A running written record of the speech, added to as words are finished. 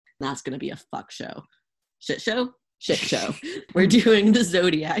That's going to be a fuck show. Shit show? Shit show. We're doing the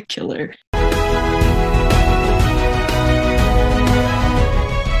Zodiac Killer.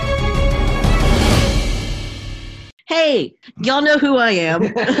 Hey, y'all know who I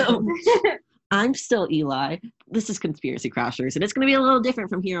am. I'm still Eli. This is Conspiracy Crashers, and it's going to be a little different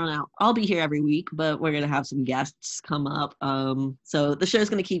from here on out. I'll be here every week, but we're going to have some guests come up. So the show's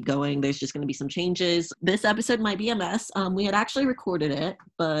going to keep going. There's just going to be some changes. This episode might be a mess. We had actually recorded it,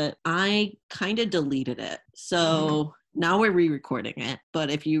 but I kind of deleted it. So now we're re-recording it. But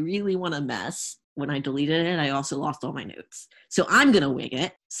if you really want a mess, when I deleted it, I also lost all my notes. So I'm going to wing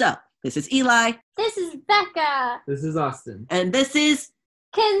it. So this is Eli. This is Becca. This is Austin. And this is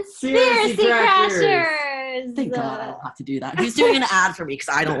Conspiracy Crashers. Thank God I don't have to do that. Who's doing an ad for me?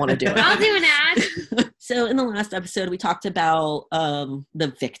 Because I don't want to do it. I'll do an ad. So in the last episode, we talked about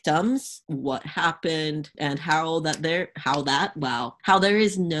the victims, what happened, and how there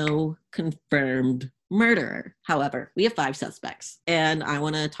is no confirmed murderer. However, we have 5 suspects, and I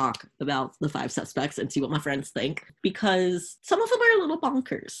want to talk about the 5 suspects and see what my friends think, because some of them are a little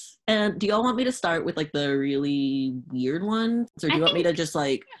bonkers. And do y'all want me to start with like the really weird ones, or do you want me to just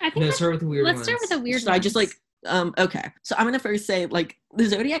like? Start with the weird ones. Let's start with the weird ones. I just like okay. So I'm gonna first say like the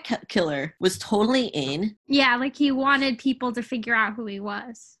Zodiac Killer was totally in. Yeah, like he wanted people to figure out who he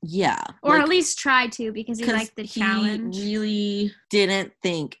was. Yeah. Or like, at least try to, because he liked the challenge. He really didn't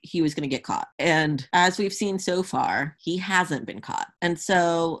think he was going to get caught. And as we've seen so far, he hasn't been caught. And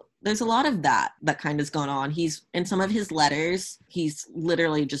so there's a lot of that kind of has gone on. He's, in some of his letters, he's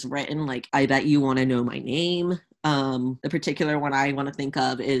literally just written like, I bet you want to know my name. The particular one I think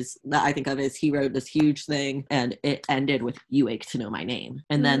of is he wrote this huge thing and it ended with, you ache to know my name.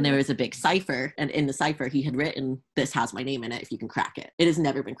 And then there was a big cipher, and in the cipher he had written, this has my name in it if you can crack it. It has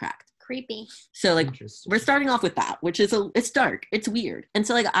never been cracked. Creepy. So like we're starting off with that, which is it's dark, it's weird. And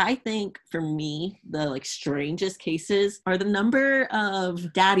so like I think for me the like strangest cases are the number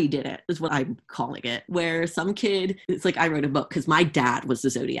of daddy did it is what I'm calling it, where some kid, it's like I wrote a book because my dad was the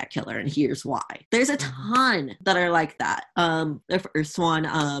Zodiac Killer and here's why. There's a ton that are like that. The first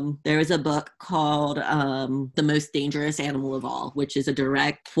one, there was a book called The Most Dangerous Animal of All, which is a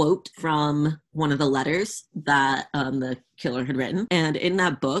direct quote from one of the letters that the killer had written. And in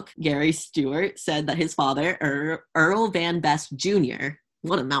that book, Gary Stewart said that his father, Earl Van Best Jr.,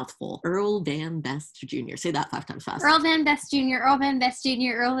 what a mouthful. Earl Van Best Jr. Say that 5 times fast. Earl Van Best Jr., Earl Van Best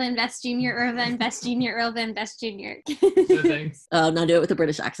Jr., Earl Van Best Jr., Earl Van Best Jr., Earl Van Best Jr. No thanks. Now do it with a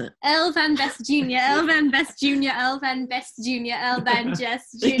British accent. Earl Van Best Jr., Earl Van Best Jr., Earl Van Best Jr., Earl Van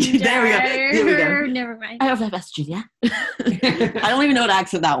Just Jr. There we go. Never mind. Earl Van Best Jr. I don't even know what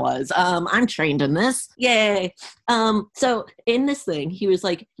accent that was. I'm trained in this. Yay. So in this thing, he was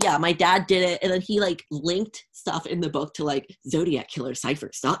like, yeah, my dad did it. And then he like linked stuff in the book to like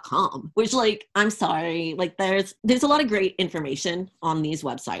ZodiacKillerCiphers.com, which like, I'm sorry, like there's a lot of great information on these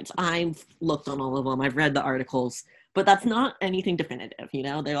websites. I've looked on all of them. I've read the articles, but that's not anything definitive. You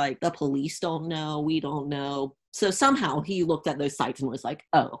know, they're like, the police don't know. We don't know. So somehow he looked at those sites and was like,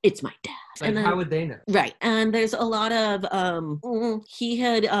 oh, it's my dad. Like, and then, how would they know? Right. And there's a lot of, he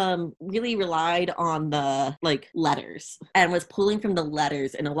had really relied on the like letters and was pulling from the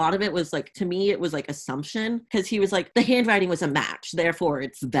letters. And a lot of it was like, to me, it was like assumption, because he was like, the handwriting was a match, therefore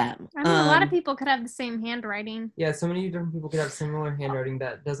it's them. I mean, a lot of people could have the same handwriting. Yeah, so many different people could have similar handwriting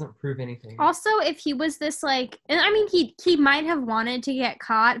that doesn't prove anything. Also, if he was this like, and I mean, he might have wanted to get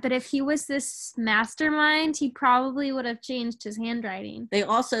caught, but if he was this mastermind, he probably would have changed his handwriting. They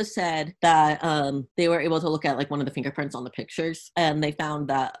also said that they were able to look at like one of the fingerprints on the pictures, and they found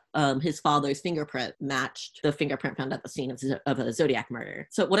that his father's fingerprint matched the fingerprint found at the scene of a Zodiac murder.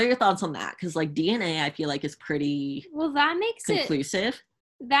 So what are your thoughts on that? Because like DNA, I feel like is pretty that makes conclusive.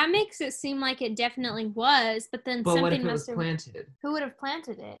 That makes it seem like it definitely was, but then something what if it must was have planted? Who would have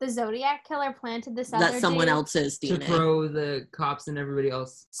planted it? The Zodiac Killer planted this That someone else's DNA. To throw the cops and everybody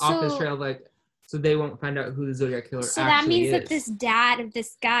else off his trail, like, so they won't find out who the Zodiac Killer actually is. So that means that this dad of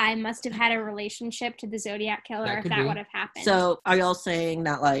this guy must have had a relationship to the Zodiac Killer if that would have happened. So are y'all saying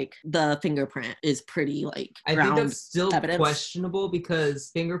that like the fingerprint is pretty like I think that's still evidence? Questionable,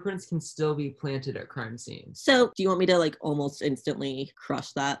 because fingerprints can still be planted at crime scenes. So do you want me to like almost instantly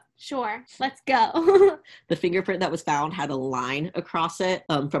crush that? Sure, let's go. The fingerprint that was found had a line across it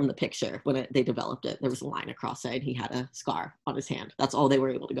from the picture. When they developed it, there was a line across it and he had a scar on his hand. That's all they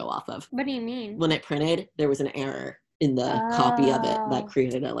were able to go off of. What do you mean? When it printed, there was an error in the copy of it that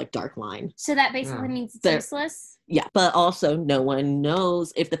created a like dark line. So that basically means it's useless? Yeah, but also no one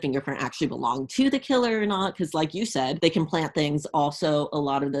knows if the fingerprint actually belonged to the killer or not, because like you said, they can plant things. Also, a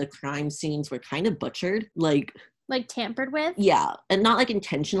lot of the crime scenes were kind of butchered. Like like tampered with. Yeah, and not like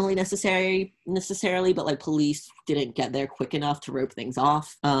intentionally necessarily, but like police didn't get there quick enough to rope things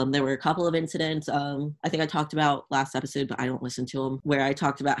off. There were a couple of incidents. I think I talked about last episode, but I don't listen to them, where I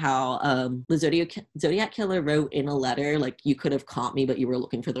talked about how the Zodiac killer wrote in a letter like, you could have caught me, but you were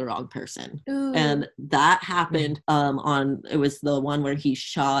looking for the wrong person. Ooh. And that happened it was the one where he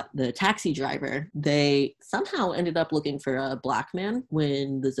shot the taxi driver. They somehow ended up looking for a black man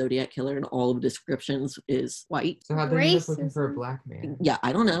when the Zodiac killer in all of the descriptions is white. So how they end up looking for a black man? Yeah,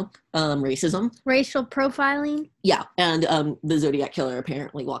 I don't know. Racism. Racial profiling. Yeah, and the Zodiac killer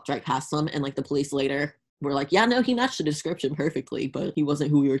apparently walked right past them, and like the police later were like, yeah, no, he matched the description perfectly, but he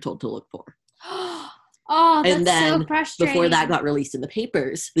wasn't who we were told to look for. Oh, that's and then so frustrating. before that got released in the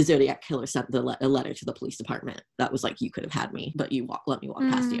papers, the Zodiac killer sent a letter to the police department that was like, you could have had me, but you let me walk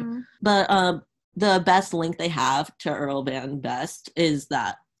past you. But the best link they have to Earl Van Best is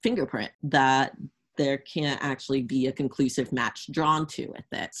that fingerprint, that there can't actually be a conclusive match drawn to with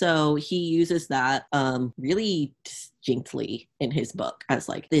it. So he uses that really distinctly in his book as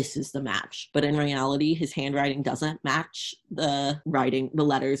like, this is the match. But in reality, his handwriting doesn't match the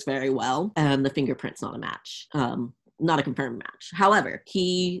letters very well, and the fingerprint's not a match. Not a confirmed match. However,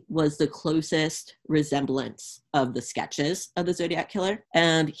 he was the closest resemblance of the sketches of the Zodiac killer,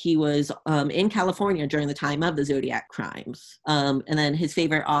 and he was in California during the time of the Zodiac crimes. And then his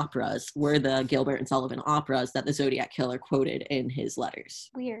favorite operas were the Gilbert and Sullivan operas that the Zodiac killer quoted in his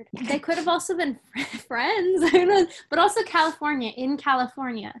letters. Weird. They could have also been friends. I don't know. But also California.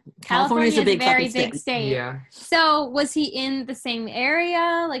 California is a big very fucking big state. Yeah. So was he in the same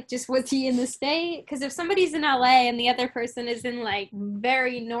area? Like, just was he in the state? Because if somebody's in LA and the other person is in like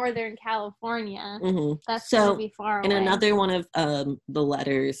very northern California, that's so be far away. In another one of the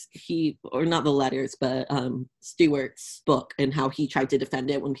letters, not the letters, but Stewart's book, and how he tried to defend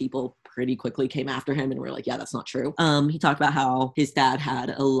it when people pretty quickly came after him and were like, yeah, that's not true. He talked about how his dad had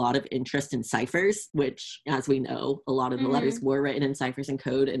a lot of interest in ciphers, which, as we know, a lot of the letters were written in ciphers and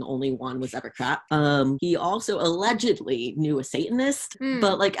code, and only one was ever cracked. He also allegedly knew a Satanist,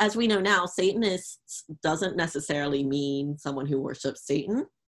 but like, as we know now, Satanists doesn't necessarily mean someone who worships Satan.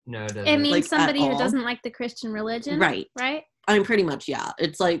 No, it doesn't. It means like, somebody who doesn't like the Christian religion. Right. I mean, pretty much, yeah.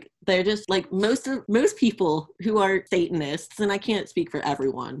 It's like, they're just like, most people who are Satanists, and I can't speak for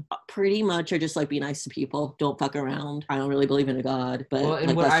everyone, pretty much are just like, be nice to people, don't fuck around. I don't really believe in a god, but well, and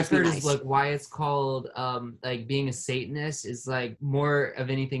like, what let's I've just be heard nice. is like, why it's called like being a Satanist is like more of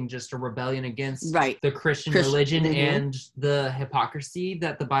anything just a rebellion against the Christian religion and the hypocrisy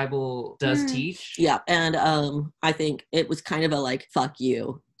that the Bible does teach. Yeah, and I think it was kind of a like, fuck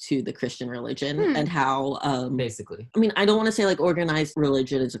you to the Christian religion, and how basically, I mean, I don't want to say like organized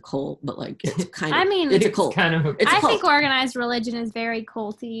religion is a cult, but like, it's kind of, I mean, it's a cult. I think organized religion is very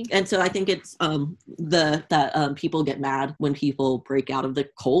culty, and so I think it's that people get mad when people break out of the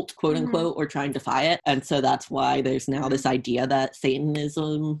cult, quote unquote, or try and defy it, and so that's why there's now this idea that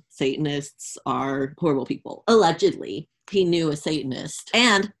Satanists are horrible people. Allegedly, he knew a Satanist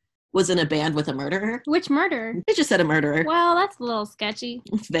and was in a band with a murderer. Which murderer? It just said a murderer. Well, that's a little sketchy.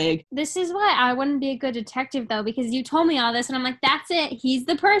 It's vague. This is why I wouldn't be a good detective, though, because you told me all this, and I'm like, that's it. He's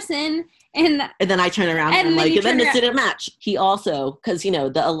the person. And then I turn around and then this didn't match. He also, because,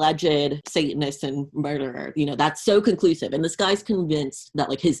 the alleged Satanist and murderer, that's so conclusive. And this guy's convinced that,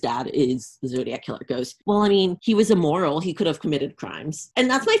 like, his dad is the Zodiac killer. Goes, well, I mean, he was immoral. He could have committed crimes. And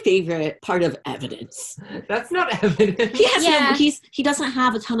that's my favorite part of evidence. That's not evidence. He doesn't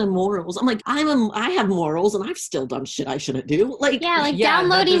have a ton of morals. I'm like, I have morals, and I've still done shit I shouldn't do. Like,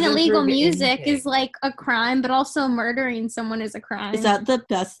 downloading illegal music is like a crime, but also murdering someone is a crime. Is that the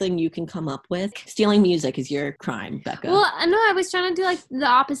best thing you can come up with? Stealing music is your crime, Becca. Well, no, I was trying to do like the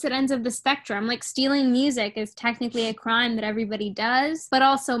opposite ends of the spectrum. Like, stealing music is technically a crime that everybody does, but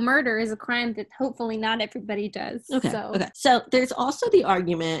also murder is a crime that hopefully not everybody does. Okay. So there's also the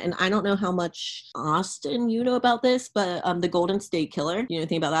argument, and I don't know how much, Austin, you know about this, but the Golden State Killer. You know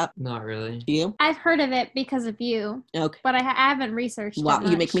anything about that? Not really. Do you? I've heard of it because of you. Okay. But I haven't researched it much.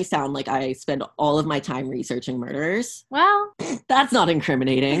 You make me sound like I spend all of my time researching murderers. Well, that's not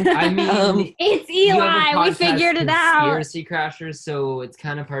incriminating. I mean, it's Eli. We figured it out. Conspiracy Crashers, so it's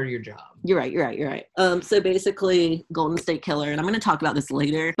kind of part of your job. You're right. So basically, Golden State Killer, and I'm going to talk about this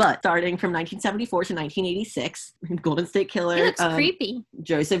later, but starting from 1974 to 1986, Golden State Killer. He looks creepy.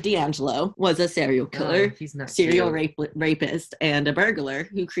 Joseph D'Angelo was a serial killer, he's not serial rapist, and a burglar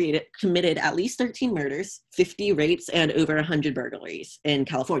who committed at least 13 murders, 50 rapes, and over 100 burglaries in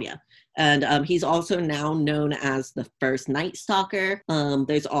California. And he's also now known as the first Night Stalker.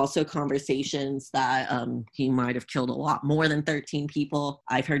 There's also conversations that he might have killed a lot more than 13 people.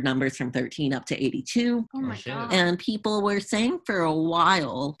 I've heard numbers from 13 up to 82. Oh my God. And people were saying for a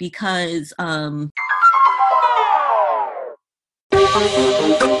while because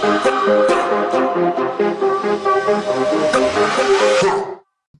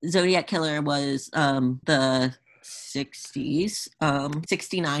Zodiac Killer was the 60s,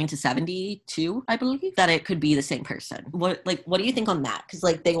 69 to 72, I believe, that it could be the same person. What do you think on that? Because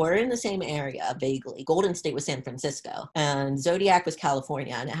like they were in the same area vaguely. Golden State was San Francisco and Zodiac was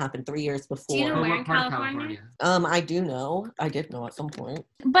California, and it happened 3 years before. Do you know where in California? I do know. I did know at some point.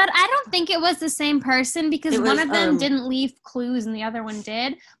 But I don't think it was the same person because one of them didn't leave clues and the other one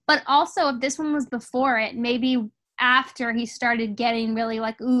did. But also, if this one was before it, maybe after he started getting really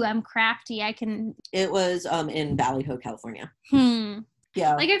like, ooh, I'm crafty, I can... It was in Valley Ho, California.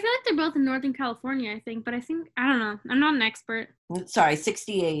 Yeah. Like, I feel like they're both in Northern California, I think. But I don't know. I'm not an expert. Sorry,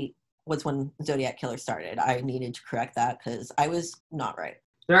 68 was when Zodiac Killer started. I needed to correct that because I was not right.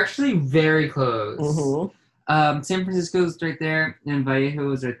 They're actually very close. Mm-hmm. San Francisco's right there, and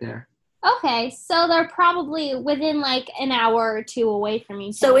Vallejo is right there. Okay, so they're probably within like an hour or two away from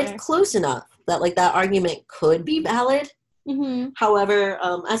each other. So it's close enough that like that argument could be valid. Mm-hmm. However,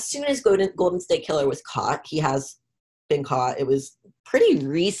 as soon as Golden State Killer was caught, he has been caught. It was pretty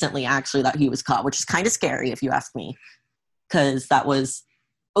recently actually that he was caught, which is kind of scary if you ask me, because that was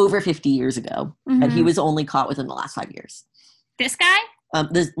over 50 years ago, and he was only caught within the last 5 years. This guy?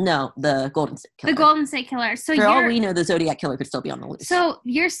 The Golden State Killer. The Golden State Killer. So for all we know, the Zodiac Killer could still be on the loose. So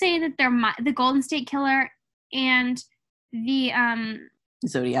you're saying that the Golden State Killer and the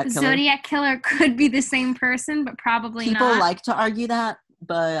Zodiac Killer could be the same person, but probably not. People like to argue that,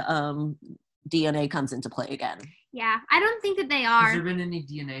 but DNA comes into play again. Yeah, I don't think that they are. Has there been any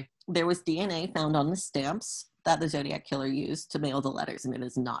DNA? There was DNA found on the stamps that the Zodiac Killer used to mail the letters, and it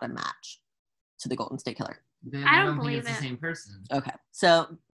is not a match to the Golden State Killer. Then I don't think believe it's it. the same person. Okay.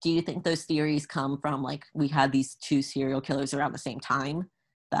 So do you think those theories come from like we had these two serial killers around the same time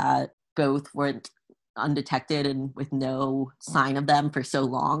that both weren't undetected and with no sign of them for so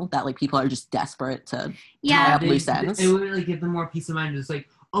long that like people are just desperate to tie up loose ends? It would really give them more peace of mind. It's like,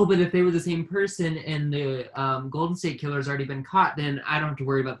 oh, but if they were the same person and the Golden State Killer's already been caught, then I don't have to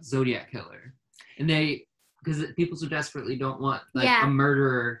worry about the Zodiac Killer. And because people so desperately don't want a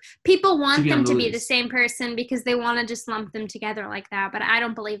murderer. People want them to be the same person because they want to just lump them together like that, but I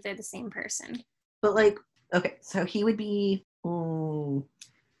don't believe they're the same person. But like, okay, so he would be in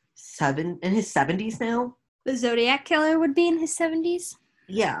his 70s now. The Zodiac Killer would be in his 70s?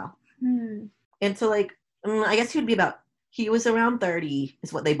 Yeah. And so like, I guess he was around 30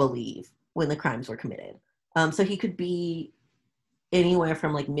 is what they believe when the crimes were committed. So he could be anywhere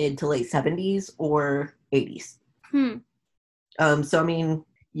from like mid to late 70s or 80s. So I mean,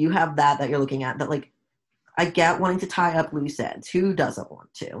 you have that you're looking at, that like, I get wanting to tie up loose ends. Who doesn't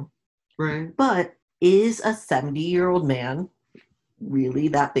want to? Right. But is a 70-year-old man really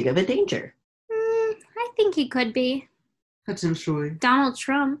that big of a danger? I think he could be. Potentially. Donald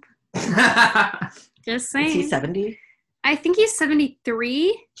Trump. Just saying. Is he 70? I think he's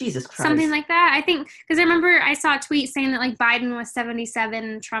 73. Jesus Christ. Something like that. I think, because I remember I saw a tweet saying that like Biden was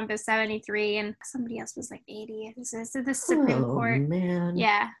 77, Trump is 73, and somebody else was like 80. This is the Supreme Court. Oh, man.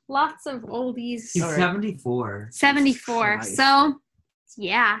 Yeah. Lots of oldies. He's 74. 74. So,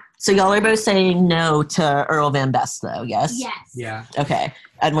 yeah. So y'all are both saying no to Earl Van Best, though, yes? Yes. Yeah. Okay.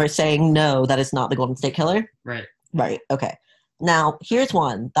 And we're saying no, that is not the Golden State Killer? Right. Right. Okay. Now, here's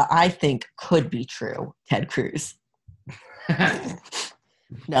one that I think could be true. Ted Cruz.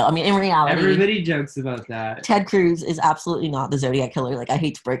 No, I mean, in reality, everybody jokes about that. Ted Cruz is absolutely not the Zodiac Killer. Like, I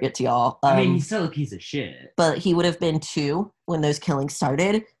hate to break it to y'all. I mean, he's still a piece of shit. But he would have been 2 when those killings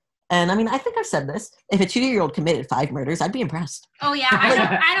started. And I mean, I think I've said this. If a 2-year-old committed 5 murders, I'd be impressed. Oh yeah,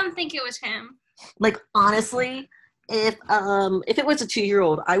 I don't think it was him. Like, honestly, if it was a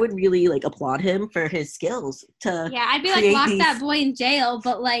 2-year-old, I would really like applaud him for his skills to. Yeah, I'd be like, lock that boy in jail,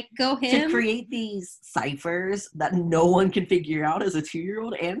 but like, go him. To create these ciphers that no one can figure out as a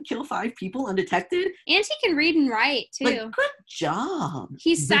 2-year-old and kill 5 people undetected. And he can read and write too. Like, good job.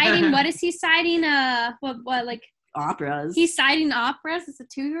 He's citing. What is he citing? What like operas? He's citing operas as a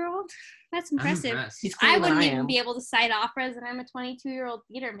 2-year-old. That's impressive. I wouldn't even be able to cite operas, and I'm a 22-year-old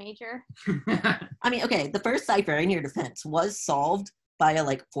theater major. I mean, okay, the first cipher, in your defense, was solved by a,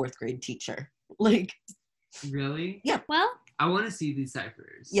 like, 4th grade teacher. Like... Really? Yeah. Well... I want to see these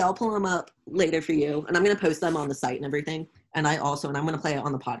ciphers. Yeah, I'll pull them up later for you, and I'm going to post them on the site and everything. And I'm going to play it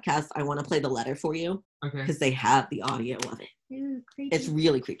on the podcast, I want to play the letter for you. Okay. Because they have the audio of it. Ooh, creepy. It's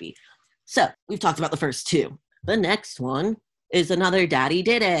really creepy. So we've talked about the first two. The next one is another Daddy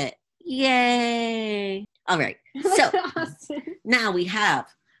Did It. Yay! All right. So Awesome. now we have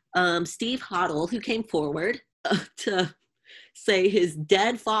Steve Hoddle, who came forward to say his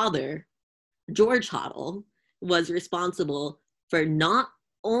dead father, George Hoddle, was responsible for not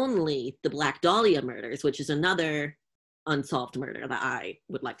only the Black Dahlia murders, which is another unsolved murder that I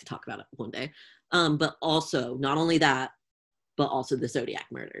would like to talk about one day, but also not only that, but also the Zodiac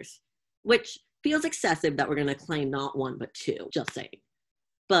murders, which feels excessive that we're going to claim not one but two, just saying.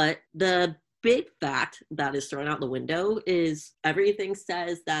 But the big fact that is thrown out the window is everything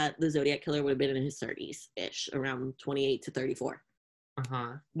says that the Zodiac killer would have been in his 30s-ish, around 28 to 34.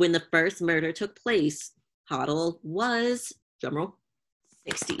 When the first murder took place, Hoddle was, drumroll,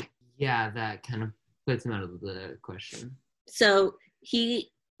 60. Yeah, that kind of puts him out of the question. So he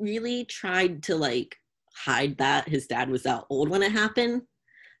really tried to like hide that his dad was that old when it happened.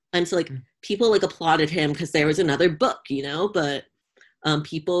 And so like people like applauded him because there was another book, you know, but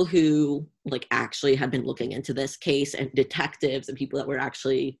people who like actually had been looking into this case and detectives and people that were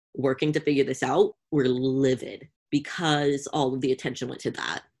actually working to figure this out were livid because all of the attention went to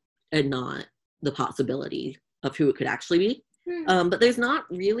that and not the possibility of who it could actually be. But there's not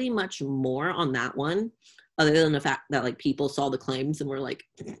really much more on that one other than the fact that like people saw the claims and were like,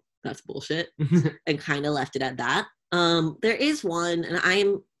 that's bullshit, and kind of left it at that. There is one, and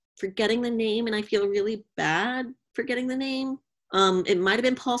I'm forgetting the name, and I feel really bad forgetting the name. It might have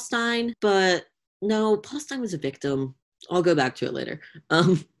been Paul Stein, but no, Paul Stein was a victim. I'll go back to it later.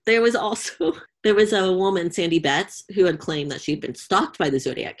 There was a woman, Sandy Betts, who had claimed that she'd been stalked by the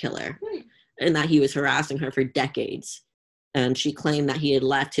Zodiac killer and that he was harassing her for decades. And she claimed that he had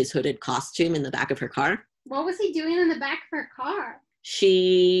left his hooded costume in the back of her car. What was he doing in the back of her car?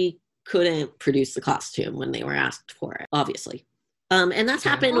 She couldn't produce the costume when they were asked for it, obviously. And that's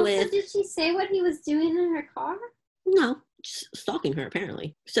happened with... Did she say what he was doing in her car? No, just stalking her,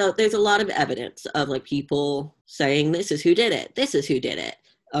 apparently. So there's a lot of evidence of like people saying, this is who did it. This is who did it.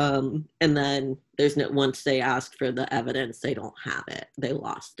 And then there's no, once they ask for the evidence, they don't have it. They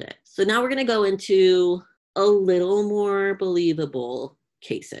lost it. So now we're going to go into a little more believable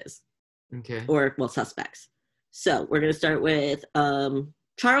cases. Okay. Or, well, suspects. So we're going to start with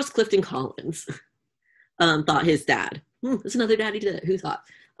Charles Clifton Collins thought his dad, that's another daddy did it, who thought,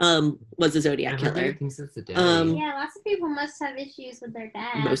 was a Zodiac killer. Thinks it's a daddy. Yeah, lots of people must have issues with their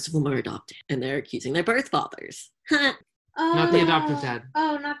dads. Most of them are adopted, and they're accusing their birth fathers. Not the adopted dad.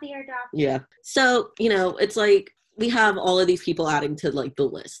 Oh, not the adopted. Yeah. So, you know, it's like we have all of these people adding to like the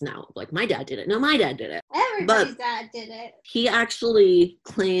list now. Like, my dad did it. No, my dad did it. Everybody's dad did it. He actually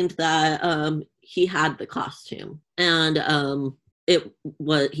claimed that he had the costume, and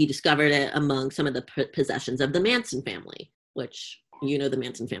he discovered it among some of the possessions of the Manson family, which, you know, the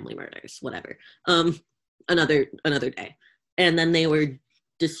Manson family murders, whatever. Another day. And then they were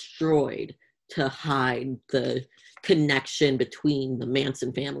destroyed to hide the connection between the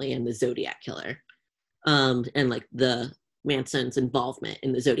Manson family and the Zodiac killer, and like the Manson's involvement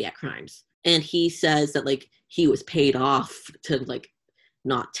in the Zodiac crimes. And he says that like he was paid off to like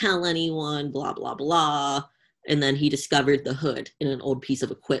not tell anyone, blah blah blah. And then he discovered the hood in an old piece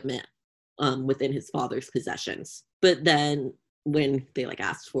of equipment within his father's possessions. But then when they like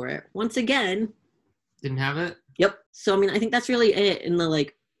asked for it once again, didn't have it. Yep. So I mean, I think that's really it in the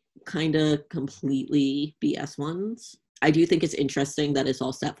like kind of completely BS ones. I do think it's interesting that it's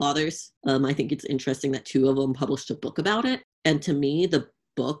all stepfathers. I think it's interesting that two of them published a book about it. And to me, the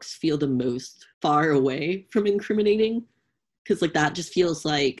books feel the most far away from incriminating, because like that just feels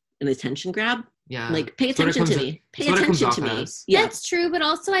like an attention grab. Yeah. Like, pay attention to me. Pay attention to me. Yeah. That's true, but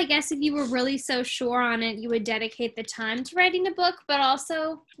also I guess if you were really so sure on it, you would dedicate the time to writing a book, but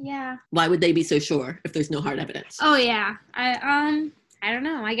also, yeah. Why would they be so sure if there's no hard evidence? Oh, yeah. I don't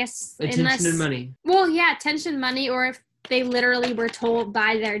know. I guess attention and money. Well, yeah, attention, money, or if they literally were told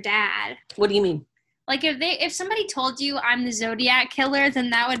by their dad. What do you mean? Like if somebody told you I'm the Zodiac killer, then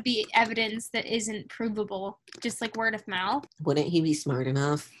that would be evidence that isn't provable, just like word of mouth. Wouldn't he be smart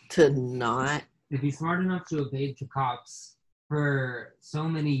enough to not? If he's smart enough to evade the cops for so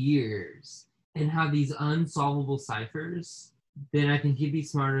many years and have these unsolvable ciphers, then I think he'd be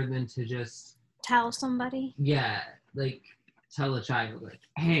smarter than to just tell somebody. Yeah, like tell a child, like,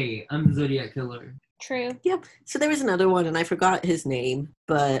 hey, I'm the Zodiac killer. True. Yep. So there was another one, and I forgot his name,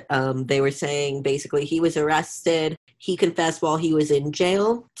 but they were saying basically he was arrested. He confessed while he was in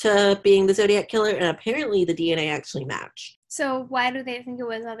jail to being the Zodiac killer, and apparently the DNA actually matched. So why do they think it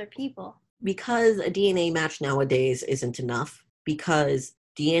was other people? Because a DNA match nowadays isn't enough, because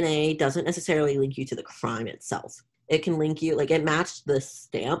DNA doesn't necessarily link you to the crime itself. It can link you, like it matched the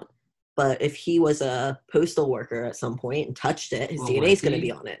stamp, But if he was a postal worker at some point and touched it, his DNA is going to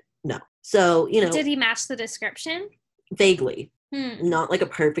be on it. No. So, Did he match the description? Vaguely. Not like a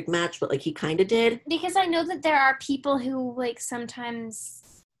perfect match, but like he kind of did. Because I know that there are people who like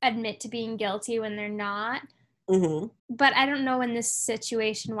sometimes admit to being guilty when they're not. Mm-hmm. But I don't know in this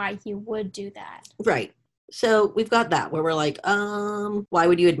situation why he would do that. Right. So we've got that where we're like, why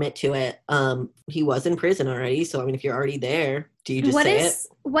would you admit to it? He was in prison already. So, I mean, if you're already there, do you just say it?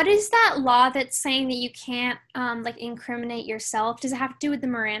 What is that law that's saying that you can't, like, incriminate yourself? Does it have to do with the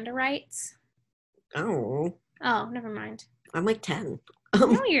Miranda rights? Oh. Oh, never mind. I'm like 10.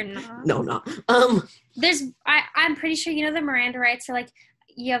 No, you're not. No, I'm not. I'm pretty sure, the Miranda rights are like,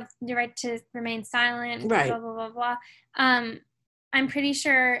 you have the right to remain silent, right. blah, blah, blah, blah. I'm pretty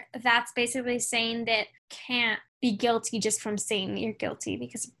sure that's basically saying that can't be guilty just from saying that you're guilty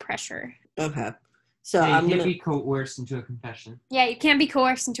because of pressure. Okay. So you can't be coerced into a confession. Yeah, you can't be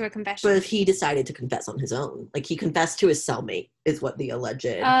coerced into a confession. But if he decided to confess on his own, like he confessed to his cellmate, is what the alleged.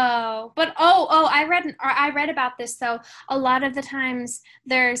 I read about this though. A lot of the times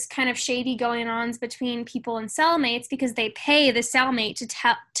there's kind of shady going-ons between people and cellmates because they pay the cellmate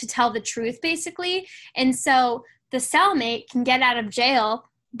to tell the truth, basically, and so the cellmate can get out of jail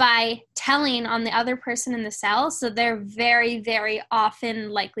by telling on the other person in the cell, so they're very, very often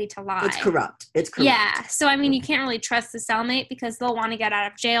likely to lie. It's corrupt. Yeah, so I mean, you can't really trust the cellmate because they'll want to get out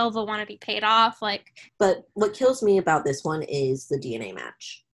of jail, they'll want to be paid off, But what kills me about this one is the DNA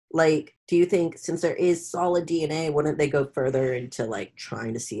match. Like, do you think, since there is solid DNA, wouldn't they go further into, like,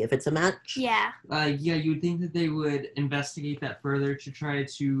 trying to see if it's a match? Yeah. You would think that they would investigate that further to try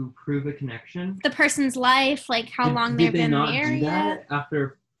to prove a connection. The person's life, like how long they've been married. Did they not do that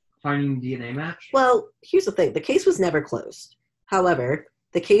after finding DNA match? Well, here's the thing. The case was never closed. However,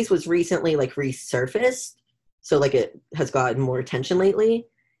 the case was recently, like, resurfaced. So, like, it has gotten more attention lately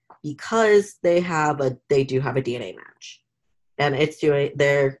because they do have a DNA match. And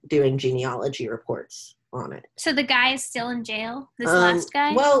they're doing genealogy reports on it. So the guy is still in jail? This last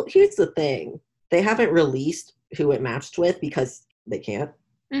guy? Well, here's the thing. They haven't released who it matched with because they can't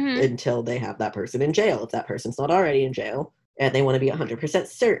until they have that person in jail. If that person's not already in jail. And they want to be 100%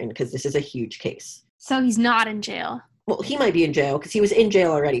 certain because this is a huge case. So he's not in jail? Well, he might be in jail because he was in jail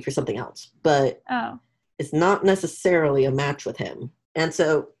already for something else. But it's not necessarily a match with him. And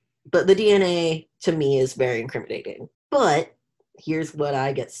so, but the DNA to me is very incriminating. But here's what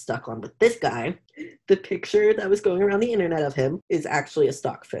I get stuck on with this guy. The picture that was going around the internet of him is actually a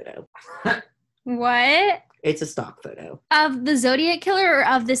stock photo. What? It's a stock photo. Of the Zodiac killer or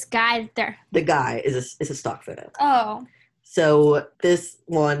of this guy there? The guy is a stock photo. Oh. So this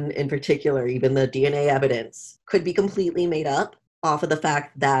one in particular, even the DNA evidence, could be completely made up off of the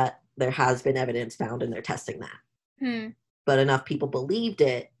fact that there has been evidence found and they're testing that. But enough people believed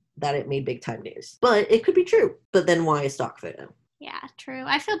it that it made big time news. But it could be true. But then why a stock photo? Yeah, true.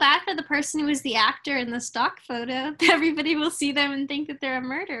 I feel bad for the person who was the actor in the stock photo. Everybody will see them and think that they're a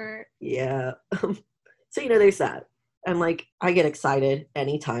murderer. Yeah. So, there's that. And, like, I get excited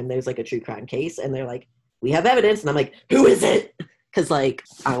anytime there's, like, a true crime case. And they're like, we have evidence. And I'm like, who is it? Because, like,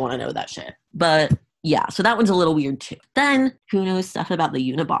 I want to know that shit. But, yeah, so that one's a little weird, too. Then, who knows stuff about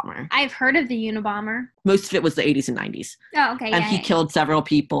the Unabomber? I've heard of the Unabomber. Most of it was the 80s and 90s. Oh, okay, And he killed several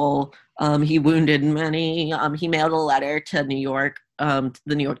people. He wounded many. He mailed a letter to New York, the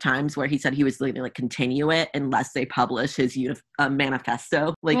New York Times, where he said he was going to, like, continue it unless they publish his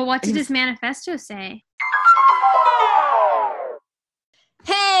manifesto. Like, well, what did his manifesto say?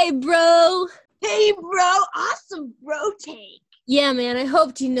 Hey, bro! Hey, bro! Awesome bro take! Yeah, man, I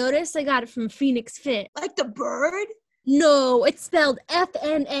hoped you noticed. I got it from Phoenix Fit. Like the bird? No, it's spelled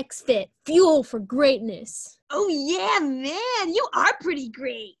FNX Fit. Fuel for greatness. Oh, yeah, man! You are pretty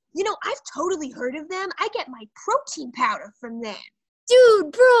great! I've totally heard of them. I get my protein powder from them.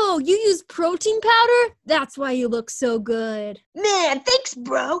 Dude, bro, you use protein powder? That's why you look so good. Man, thanks,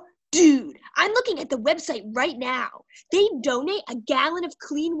 bro! Dude, I'm looking at the website right now. They donate a gallon of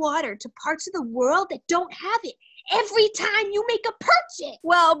clean water to parts of the world that don't have it every time you make a purchase.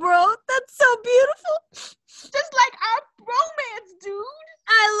 Wow, bro, that's so beautiful. Just like our romance, dude.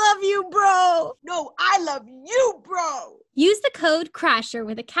 I love you, bro. No, I love you, bro. Use the code CRASHER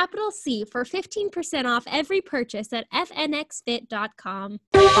with a capital C for 15% off every purchase at fnxfit.com.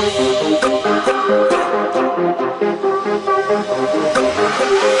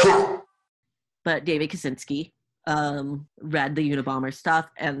 But David Kaczynski read the Unabomber stuff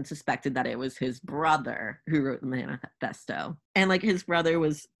and suspected that it was his brother who wrote the manifesto. And like his brother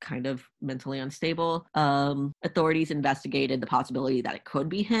was kind of mentally unstable. Authorities investigated the possibility that it could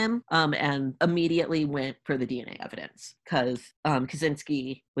be him, and immediately went for the DNA evidence because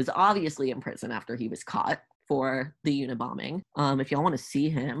Kaczynski was obviously in prison after he was caught for the Unabombing. If y'all want to see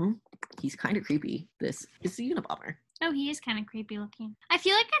him, he's kind of creepy. This is the Unabomber. Oh, he is kind of creepy looking. I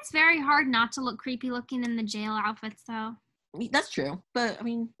feel like it's very hard not to look creepy looking in the jail outfits, though. That's true, but I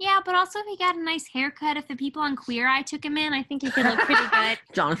mean... Yeah, but also if he got a nice haircut, if the people on Queer Eye took him in, I think he could look pretty good.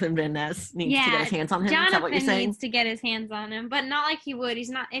 Jonathan Van Ness needs to get his hands on him, is that what you're saying? Jonathan needs to get his hands on him, but not like he would. He's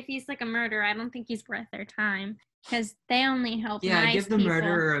not, if he's like a murderer, I don't think he's worth their time. Because they only help nice give the people.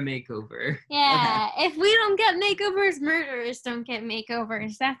 murderer a makeover. Yeah, if we don't get makeovers, murderers don't get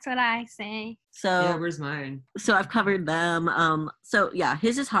makeovers. That's what I say. So yeah, where's mine? So I've covered them. So yeah,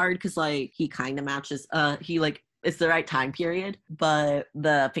 his is hard because like he kind of matches. He like it's the right time period, but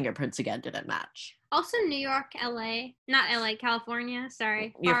the fingerprints again didn't match. Also, New York, LA, not LA, California.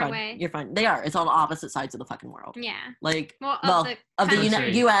 Sorry, You're far fine. away. You're fine. They are. It's on the opposite sides of the fucking world. Yeah. Like, of the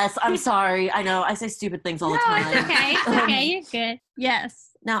U.S. I'm sorry. I know. I say stupid things all the time. No, it's okay. It's okay. You're good. Yes.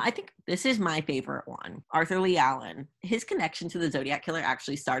 Now, I think this is my favorite one. Arthur Lee Allen. His connection to the Zodiac Killer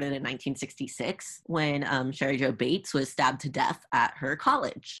actually started in 1966 when Sherry Jo Bates was stabbed to death at her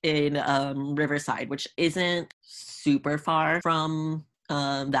college in Riverside, which isn't super far from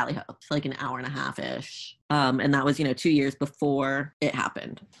Valley Ho. It's like an hour and a half-ish. And that was, 2 years before it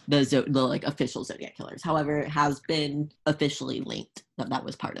happened, the like official Zodiac Killers. However, it has been officially linked that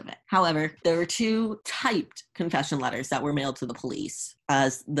was part of it. However, there were 2 typed confession letters that were mailed to the police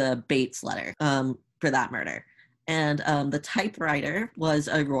as the Bates letter for that murder. And the typewriter was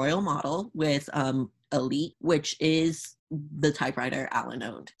a royal model with Elite, which is the typewriter Allen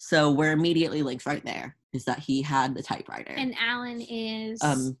owned. So we're immediately linked right there, is that he had the typewriter. And Allen is?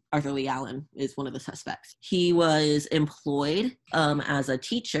 Arthur Lee Allen is one of the suspects. He was employed as a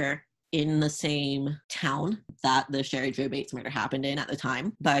teacher in the same town that the Sherry Jo Bates murder happened in at the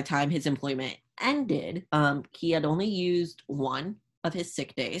time. By the time his employment ended, he had only used one of his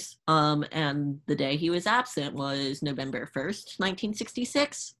sick days. And the day he was absent was November 1st,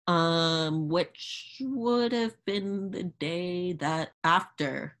 1966, which would have been the day that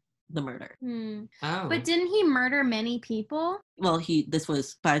after the murder. Oh. But didn't he murder many people? Well, this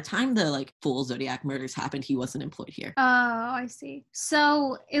was, by the time the full Zodiac murders happened, he wasn't employed here. Oh, I see.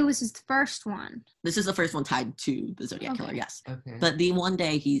 So it was his first one. This is the first one tied to the Zodiac Killer, yes. Okay. But the one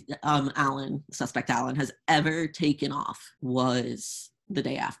day suspect Allen has ever taken off was the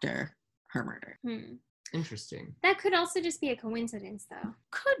day after her murder. Interesting. That could also just be a coincidence, though.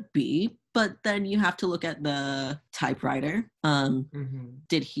 Could be, but then you have to look at the typewriter.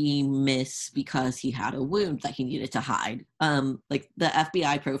 Did he miss because he had a wound that he needed to hide? The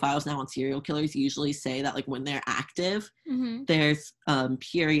FBI profiles now on serial killers usually say that when they're active, there's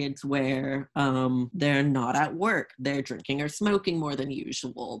periods where they're not at work, they're drinking or smoking more than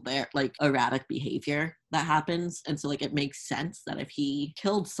usual, they're erratic behavior that happens. And so it makes sense that if he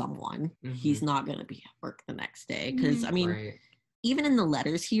killed someone, he's not going to be at work the next day. Because right. Even in the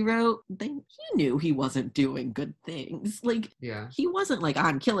letters he wrote, he knew he wasn't doing good things. He wasn't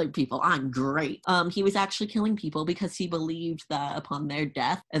I'm killing people, I'm great. He was actually killing people because he believed that upon their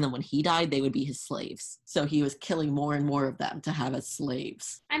death, and then when he died, they would be his slaves. So he was killing more and more of them to have as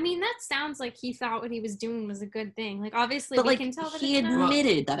slaves. I mean, that sounds like he thought what he was doing was a good thing. Obviously, but we can tell that he it's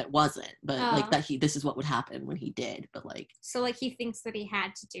admitted that it wasn't, but that this is what would happen when he did. But so he thinks that he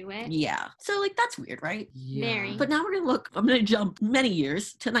had to do it. Yeah. So that's weird, right? Yeah. Very. But now I'm gonna jump many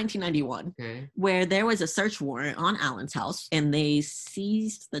years to 1991, where there was a search warrant on Allen's house and they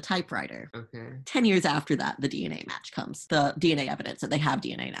seized the typewriter. 10 years after that, the DNA match comes, the DNA evidence that they have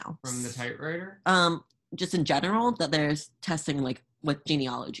DNA now. From the typewriter? Just in general, that there's testing with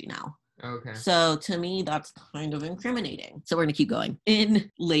genealogy now. Okay. So to me, that's kind of incriminating. So we're going to keep going.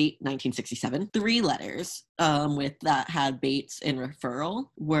 In late 1967, 3 letters with that had Bates in referral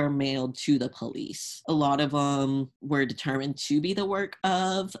were mailed to the police. A lot of them were determined to be the work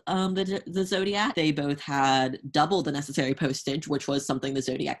of the Zodiac. They both had double the necessary postage, which was something the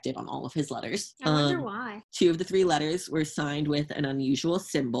Zodiac did on all of his letters. I wonder why. 2 of the 3 letters were signed with an unusual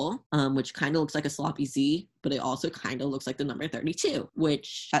symbol, which kind of looks like a sloppy Z, but it also kind of looks like the number 32,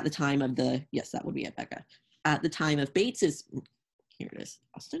 which at the time of yes, that would be it, Becca. At the time of Bates's, here it is,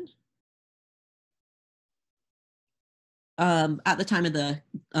 Austin. At the time of the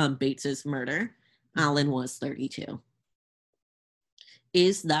Bates's murder, Allen was 32.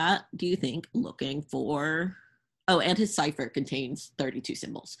 Is that, do you think, looking for, and his cipher contains 32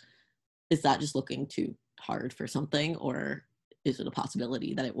 symbols. Is that just looking to hard for something, or is it a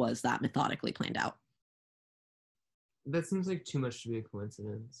possibility that it was that methodically planned out? That seems like too much to be a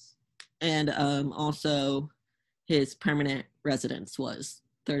coincidence. And also, his permanent residence was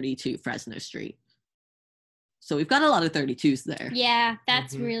 32 Fresno Street. So we've got a lot of 32s there. Yeah,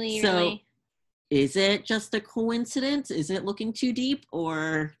 that's really. Is it just a coincidence? Is it looking too deep,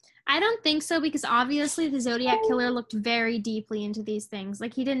 or? I don't think so, because obviously the Zodiac killer looked very deeply into these things.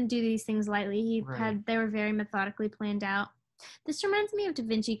 Like, he didn't do these things lightly. They were very methodically planned out. This reminds me of Da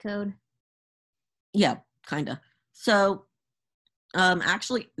Vinci Code. Yeah, kind of. So,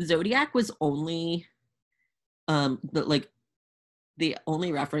 actually, Zodiac was only, the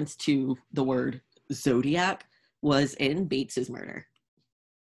only reference to the word Zodiac was in Bates's murder.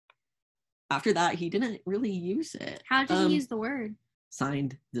 After that, he didn't really use it. How did he use the word?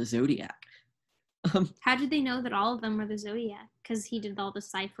 Signed the Zodiac. How did they know that all of them were the Zodiac? Because he did all the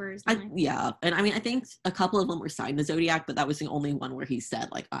ciphers. Yeah, and I mean, I think a couple of them were signed the Zodiac, but that was the only one where he said,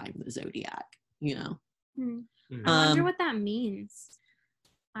 like, I'm the Zodiac, you know? I wonder what that means.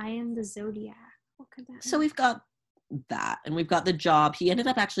 I am the Zodiac. What could that mean? So we've got that, and we've got the job. He ended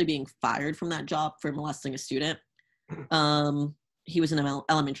up actually being fired from that job for molesting a student. He was an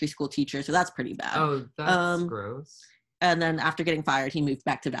elementary school teacher, so that's pretty bad. Oh, that's gross. And then after getting fired, he moved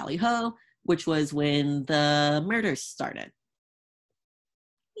back to Valley Ho, which was when the murders started.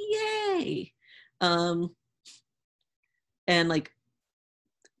 Yay! And like,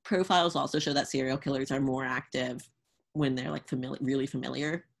 profiles also show that serial killers are more active when they're like really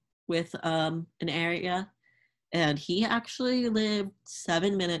familiar with an area. And he actually lived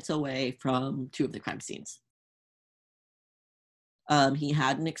 7 minutes away from 2 of the crime scenes. He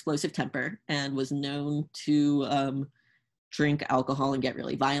had an explosive temper and was known to drink alcohol and get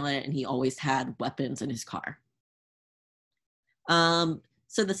really violent, and he always had weapons in his car.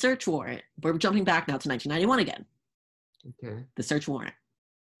 So the search warrant, we're jumping back now to 1991 again. Okay. The search warrant.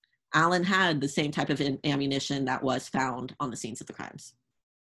 Alan had the same type of ammunition that was found on the scenes of the crimes.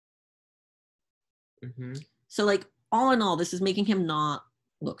 So, like, all in all, this is making him not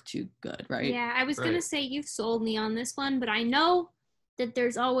look too good, right? Yeah, I was going to say, you've sold me on this one, but I know that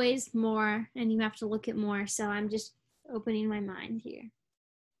there's always more, and you have to look at more, so I'm just opening my mind here.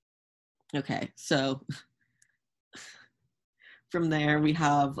 Okay, so from there we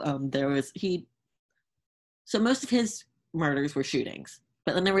have, so most of his murders were shootings,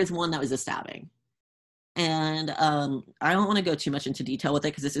 but then there was one that was a stabbing. And I don't want to go too much into detail with it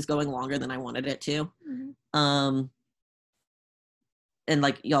because this is going longer than I wanted it to. And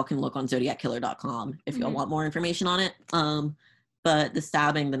like, y'all can look on zodiackiller.com if y'all want more information on it. But the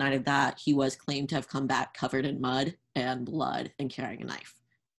stabbing, the night of that, he was claimed to have come back covered in mud and blood and carrying a knife.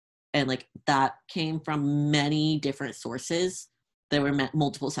 And like, that came from many different sources. There were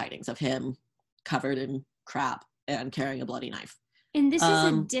multiple sightings of him covered in crap and carrying a bloody knife. And this is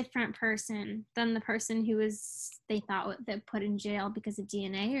a different person than the person who they thought that put in jail because of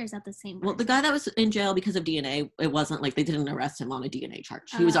DNA, or is that the same person? Well, the guy that was in jail because of DNA, it wasn't like they didn't arrest him on a DNA charge.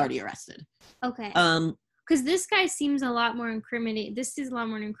 He was already arrested. Okay. Because this guy seems a lot more incriminating. This is a lot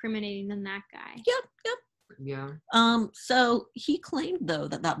more incriminating than that guy. Yep. Yeah. So he claimed, though,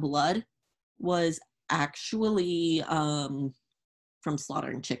 that blood was actually from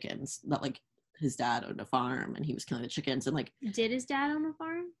slaughtering chickens. That, like, his dad owned a farm and he was killing the chickens, and like, did his dad own a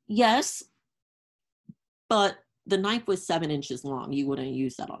farm? Yes, but the knife was 7 inches long. You wouldn't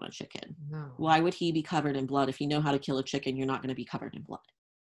use that on a chicken. No. Why would he be covered in blood? If you know how to kill a chicken, you're not going to be covered in blood.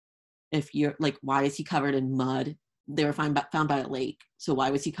 If you're like, why is he covered in mud? They were found by a lake, so why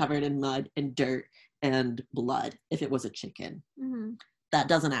was he covered in mud and dirt and blood if it was a chicken? That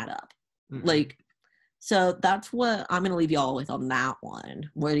doesn't add up. Like, so that's what I'm going to leave y'all with on that one.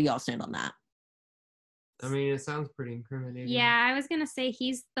 Where do y'all stand on that? I mean, it sounds pretty incriminating. Yeah, I was going to say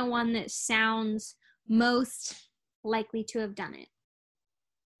he's the one that sounds most likely to have done it.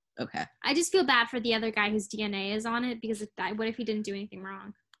 Okay. I just feel bad for the other guy whose DNA is on it, because what if he didn't do anything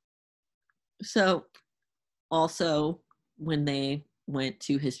wrong? So, also, when they went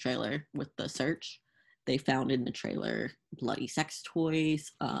to his trailer with the search, they found in the trailer bloody sex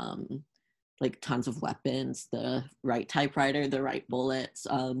toys, like tons of weapons, the right typewriter, the right bullets.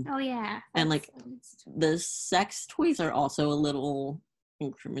 Oh yeah. And like, the sex toys are also a little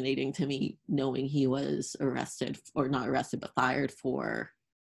incriminating to me, knowing he was arrested, or not arrested, but fired for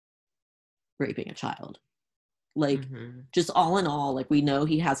raping a child. Like, just all in all, like, we know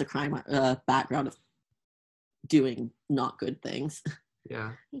he has a crime background of doing not good things.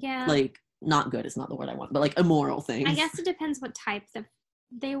 Yeah. Like, not good is not the word I want, but like immoral things. I guess it depends what type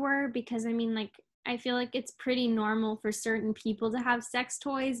they were, because I mean, like, I feel like it's pretty normal for certain people to have sex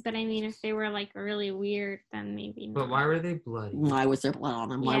toys, but I mean, if they were like really weird, then maybe not. But why were they bloody? Why was there blood on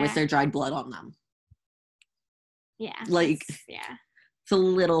them? Why was there dried blood on them? Yeah. Like, yeah. It's a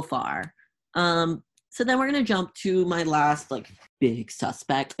little far. So then we're going to jump to my last, like, big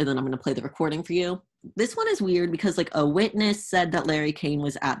suspect, and then I'm going to play the recording for you. This one is weird because, like, a witness said that Larry Kane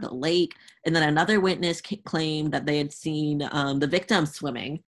was at the lake, and then another witness claimed that they had seen the victim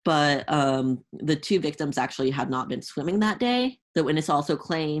swimming. But the two victims actually had not been swimming that day. The witness also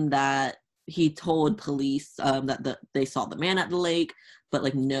claimed that he told police that they saw the man at the lake, but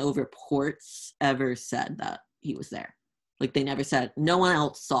like no reports ever said that he was there. Like they never said, no one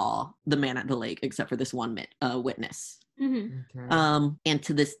else saw the man at the lake except for this one witness. Mm-hmm. Okay. And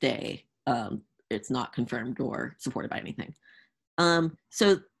to this day, it's not confirmed or supported by anything.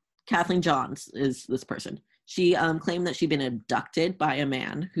 So Kathleen Johns is this person. She claimed that she'd been abducted by a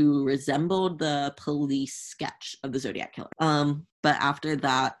man who resembled the police sketch of the Zodiac killer. But after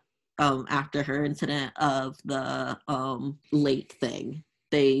that, after her incident of the lake thing,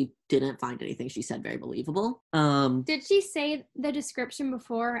 they didn't find anything she said very believable. Did she say the description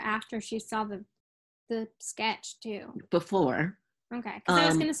before or after she saw the sketch too? Before. Okay, because I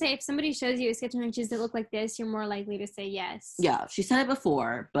was going to say, if somebody shows you a sketch of images that look like this, you're more likely to say yes. Yeah, she said it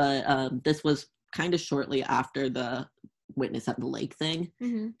before, but this was kind of shortly after the witness at the lake thing.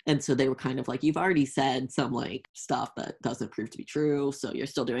 Mm-hmm. And so they were kind of like, you've already said some like stuff that doesn't prove to be true, so you're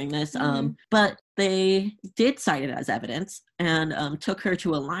still doing this. Mm-hmm. But they did cite it as evidence and took her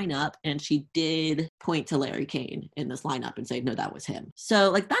to a lineup, and she did point to Larry Kane in this lineup and say, no, that was him.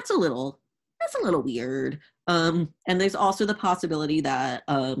 So like that's a little weird. And there's also the possibility that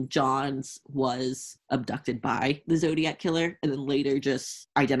Johns was abducted by the Zodiac killer and then later just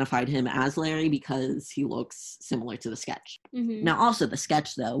identified him as Larry because he looks similar to the sketch. Mm-hmm. Now, also the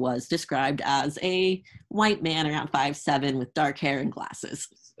sketch, though, was described as a white man around 5'7" with dark hair and glasses.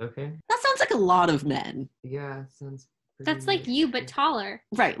 Okay. That sounds like a lot of men. Yeah, sounds That's like you, but taller.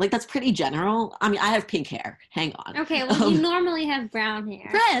 Right, like that's pretty general. I mean, I have pink hair. Hang on. Okay, well, you normally have brown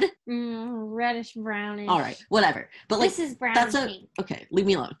hair. Red. Reddish brownish. All right, whatever. But like, this is brown that's and pink. okay. Leave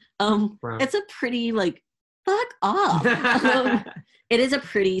me alone. Brown. It's a pretty like fuck off. It is a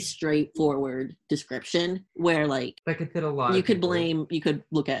pretty straightforward description where like that could fit a lot. You could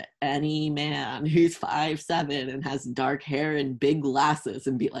look at any man who's 5'7" and has dark hair and big glasses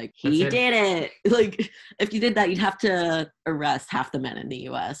and be like, he did it. Like if you did that, you'd have to arrest half the men in the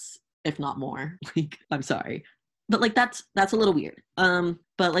US, if not more. Like, I'm sorry. But like that's a little weird.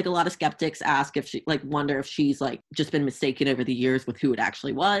 But like a lot of skeptics ask if she wonder if she's like just been mistaken over the years with who it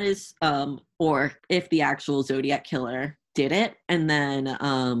actually was, or if the actual Zodiac killer did it and then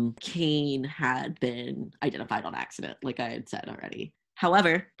Kane had been identified on accident, like I had said already.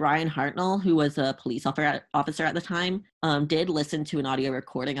 However, Brian Hartnell, who was a police officer at the time, did listen to an audio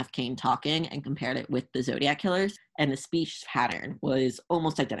recording of Kane talking and compared it with the Zodiac killers, and the speech pattern was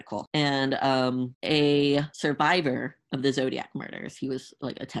almost identical. And a survivor of the Zodiac murders, he was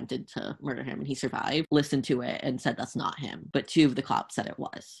like attempted to murder him and he survived, listened to it and said that's not him, but two of the cops said it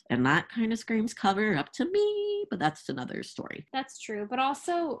was. And that kind of screams cover up to me, but that's another story. That's true, but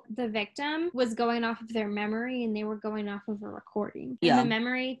also the victim was going off of their memory and they were going off of a recording.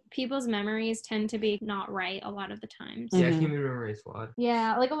 And people's memories tend to be not right a lot of the times. Yeah, human memory is flawed.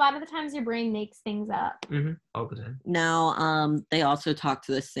 Yeah, like a lot of the times your brain makes things up. Mm-hmm. All the time. Now, they also talked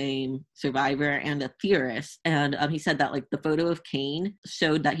to the same survivor and a theorist, and he said that like the photo of Kane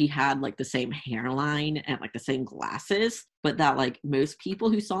showed that he had like the same hairline and like the same glasses, but that like most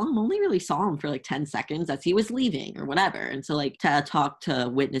people who saw him only really saw him for like 10 seconds as he was leaving or whatever. And so like to talk to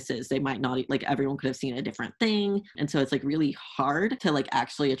witnesses, they might not, like everyone could have seen a different thing. And so it's like really hard to like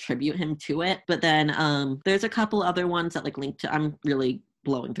actually attribute him to it. But then there's a couple other ones that like link to, I'm really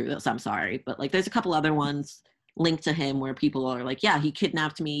blowing through this, I'm sorry, but like there's a couple other ones linked to him where people are like, yeah, he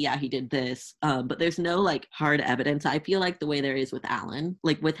kidnapped me, yeah, he did this, but there's no like hard evidence. I feel like the way there is with Alan,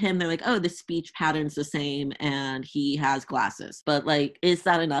 like with him, they're like, oh, the speech pattern's the same and he has glasses, but like, is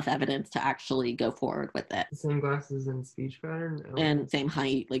that enough evidence to actually go forward with it? The same glasses and speech pattern? And same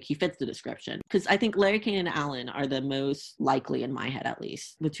height, like he fits the description. Because I think Larry Kane and Alan are the most likely, in my head at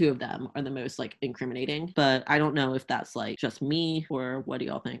least, the two of them are the most like incriminating, but I don't know if that's like just me or what do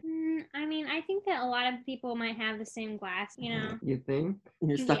y'all think? I mean, I think that a lot of people might have the same glass, you know? You think?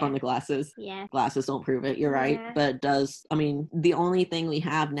 You're stuck on the glasses. Yeah. Glasses don't prove it. You're right. Yeah. But the only thing we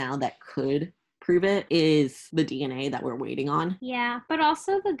have now that could prove it is the DNA that we're waiting on. Yeah, but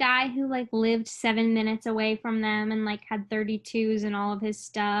also the guy who like lived 7 minutes away from them and like had 32s and all of his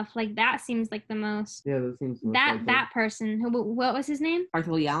stuff. Like that seems like the most. Yeah, that seems most that likely. that person who, what was his name?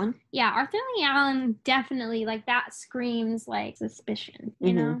 Arthur Lee Allen? Yeah, Arthur Lee Allen definitely, like that screams like suspicion,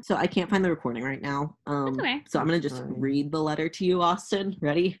 you know? So I can't find the recording right now. That's okay. So I'm going to just read the letter to you, Austin.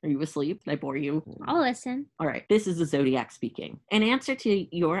 Ready? Are you asleep? Did I bore you? I'll listen. All right. This is the Zodiac speaking. In answer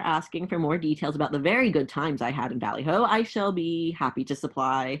to your asking for more details about the very good times I had in Valley Ho, I shall be happy to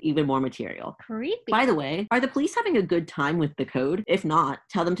supply even more material. Creepy. By the way, are the police having a good time with the code? If not,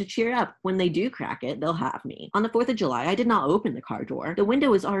 tell them to cheer up. When they do crack it, they'll have me. On the 4th of July, I did not open the car door. The window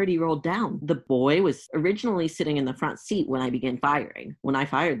was already rolled down. The boy was originally sitting in the front seat when I began firing. When I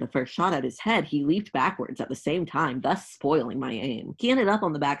fired the first shot at his head, he leaped backwards at the same time, thus spoiling my aim. He ended up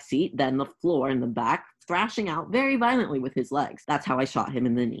on the back seat, then the floor in the back, thrashing out very violently with his legs. That's how I shot him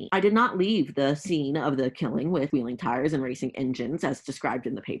in the knee. I did not leave the scene of the killing with wheeling tires and racing engines as described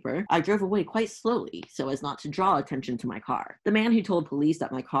in the paper. I drove away quite slowly so as not to draw attention to my car. The man who told police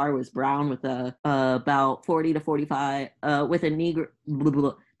that my car was brown with about 40 to 45 with a Negro.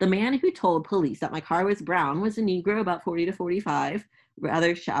 The man who told police that my car was brown was a Negro about 40 to 45,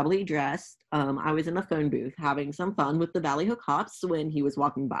 rather shabbily dressed. I was in the phone booth having some fun with the Valley Ho cops when he was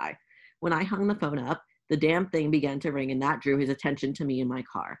walking by. When I hung the phone up, the damn thing began to ring, and that drew his attention to me in my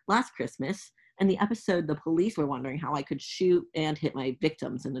car. Last Christmas, in the episode, the police were wondering how I could shoot and hit my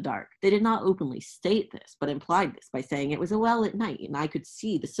victims in the dark. They did not openly state this, but implied this by saying it was a well-lit night and I could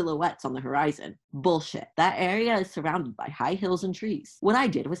see the silhouettes on the horizon. Bullshit. That area is surrounded by high hills and trees. What I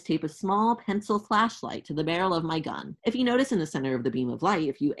did was tape a small pencil flashlight to the barrel of my gun. If you notice in the center of the beam of light,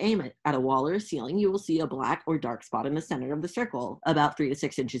 if you aim it at a wall or a ceiling, you will see a black or dark spot in the center of the circle, about 3 to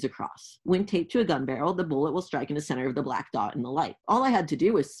 6 inches across. When taped to a gun barrel, the bullet will strike in the center of the black dot in the light. All I had to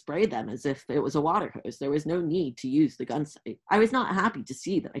do was spray them as if it was a water hose. There was no need to use the gun sight. I was not happy to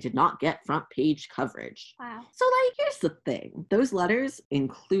see that I did not get front page coverage. Wow. So, here's the thing. Those letters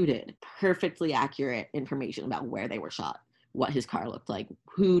included perfectly accurate information about where they were shot, what his car looked like,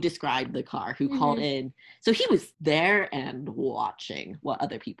 who described the car, who called in. So he was there and watching what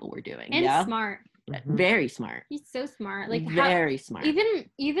other people were doing. And smart. Very smart. He's so smart. Like very smart.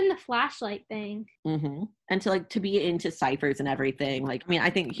 Even the flashlight thing. And to be into ciphers and everything. I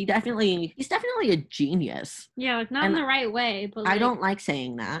think he's definitely a genius. Yeah, like not in the right way, but I don't like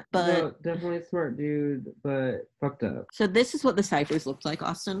saying that, but no, definitely a smart dude, but fucked up. So this is what the ciphers looked like,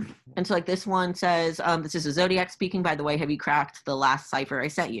 Austin. And so this one says, this is a Zodiac speaking, by the way, have you cracked the last cipher I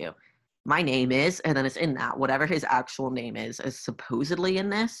sent you? My name is, and then it's in that. Whatever his actual name is supposedly in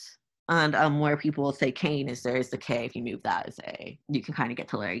this. And where people will say Kane there's the K. If you move that as you can kind of get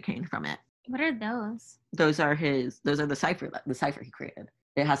to Larry Kane from it. What are those? Those are the cipher he created.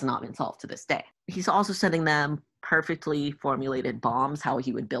 It has not been solved to this day. He's also sending them perfectly formulated bombs, how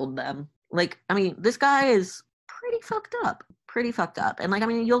he would build them. This guy is pretty fucked up.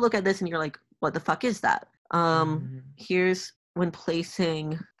 And you'll look at this and you're like, what the fuck is that? Here's when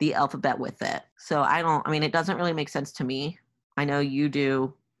placing the alphabet with it. So it doesn't really make sense to me. I know you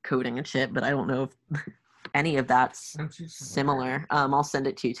do coding and shit, but I don't know if any of that's similar. I'll send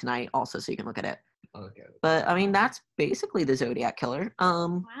it to you tonight also so you can look at it. Okay. But that's basically the Zodiac killer.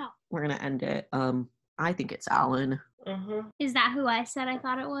 Wow. We're gonna end it. I think it's Alan. Is that who I said I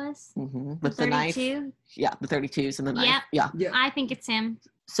thought it was? With the knife. Yeah, the 32s and the knife. Yeah. I think it's him.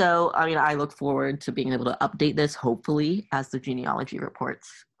 So I look forward to being able to update this hopefully as the genealogy reports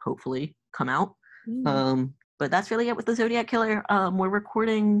hopefully come out. But that's really it with the Zodiac Killer. We're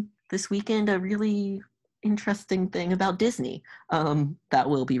recording this weekend a really interesting thing about Disney that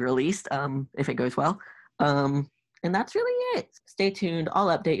will be released if it goes well. And that's really it. Stay tuned.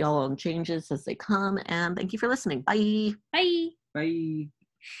 I'll update y'all on changes as they come. And thank you for listening. Bye. Bye.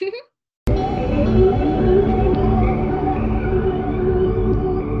 Bye.